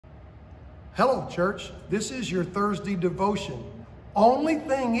Hello, church. This is your Thursday devotion. Only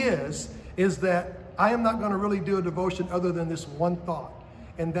thing is that I am not going to really do a devotion other than this one thought.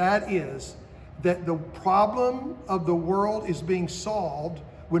 And that is that the problem of the world is being solved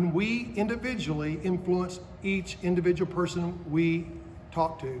when we individually influence each individual person we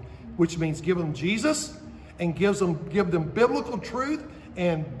talk to, which means give them Jesus and give them biblical truth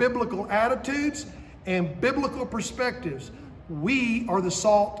and biblical attitudes and biblical perspectives. We are the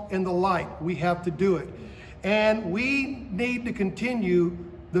salt and the light. We have to do it. And we need to continue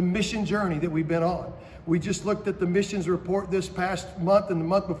the mission journey that we've been on. We just looked at the missions report this past month and the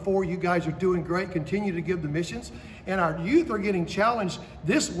month before. You guys are doing great. Continue to give the missions. And our youth are getting challenged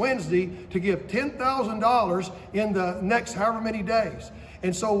this Wednesday to give $10,000 in the next however many days.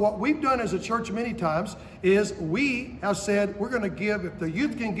 And so what we've done as a church many times is we have said we're going to give, if the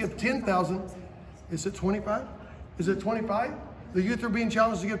youth can give 10,000, is it 25? Is it 25? The youth are being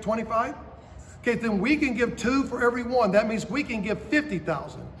challenged to give 25? Okay, then we can give 2 for every one. That means we can give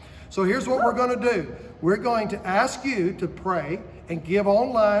 50,000. So here's what we're going to do. We're going to ask you to pray and give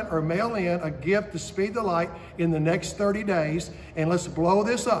online or mail in a gift to Speed the Light in the next 30 days. And let's blow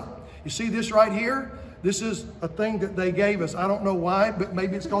this up. You see this right here? This is a thing that they gave us. I don't know why, but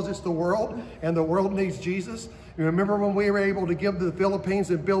maybe it's because it's the world and the world needs Jesus. You remember when we were able to give to the Philippines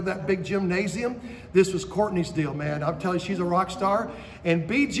and build that big gymnasium? This was Courtney's deal, man. I'm telling you, she's a rock star. And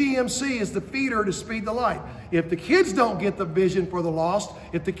BGMC is the feeder to Speed the Light. If the kids don't get the vision for the lost,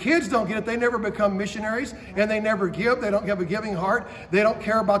 if the kids don't get it, they never become missionaries and they never give. They don't have a giving heart. They don't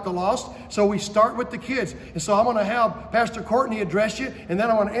care about the lost. So we start with the kids. And so I'm going to have Pastor Courtney address you, and then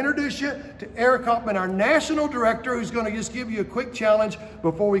I want to introduce you to Eric Hoffman, our national director, who's going to just give you a quick challenge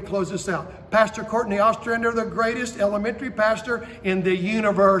before we close this out. Pastor Courtney Ostrander, the greatest elementary pastor in the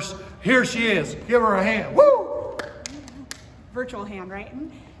universe. Here she is. Give her a hand. Woo! Virtual hand, right?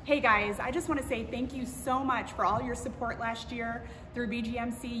 Hey guys, I just want to say thank you so much for all your support last year through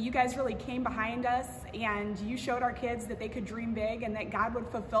BGMC. You guys really came behind us and you showed our kids that they could dream big and that God would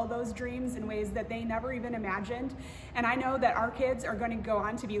fulfill those dreams in ways that they never even imagined. And I know that our kids are going to go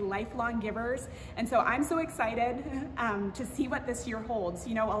on to be lifelong givers. And so I'm so excited to see what this year holds.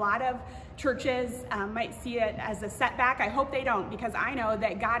 You know, a lot of churches might see it as a setback. I hope they don't, because I know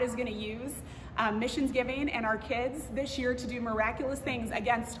that God is going to use missions giving and our kids this year to do miraculous things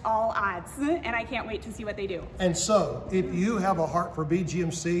against all odds. And I can't wait to see what they do. And so if you have a heart for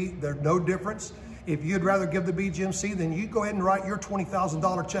BGMC, there's no difference. If you'd rather give the BGMC, then you go ahead and write your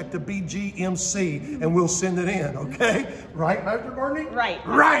 $20,000 check to BGMC and we'll send it in, okay? Right, Pastor Courtney? Right.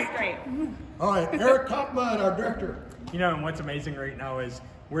 Right. Great. All right, Eric Hoffman, our director. You know, and what's amazing right now is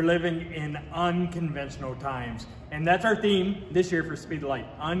we're living in unconventional times. And that's our theme this year for Speed the Light,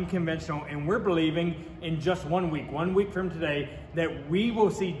 unconventional. And we're believing in just 1 week from today, that we will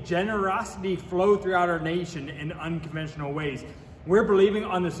see generosity flow throughout our nation in unconventional ways. We're believing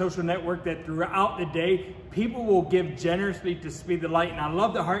on the social network that throughout the day, people will give generously to Speed the Light. And I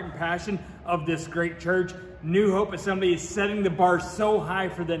love the heart and passion of this great church. New Hope Assembly is setting the bar so high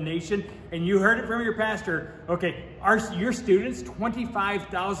for the nation. And you heard it from your pastor. Okay, your students,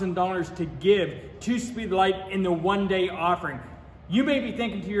 $25,000 to give to Speed the Light in the one-day offering. You may be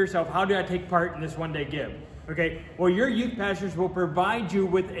thinking to yourself, how do I take part in this one-day give? Okay, well, your youth pastors will provide you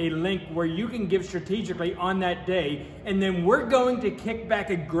with a link where you can give strategically on that day, and then we're going to kick back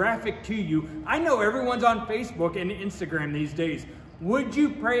a graphic to you. I know everyone's on Facebook and Instagram these days. Would you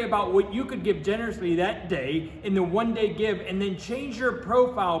pray about what you could give generously that day in the one-day give, and then change your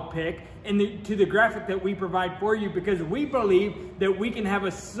profile pic to the graphic that we provide for you, because we believe that we can have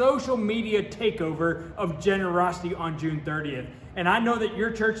a social media takeover of generosity on June 30th. And I know that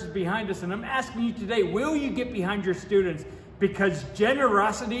your church is behind us, and I'm asking you today, will you get behind your students? Because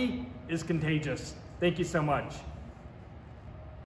generosity is contagious. Thank you so much.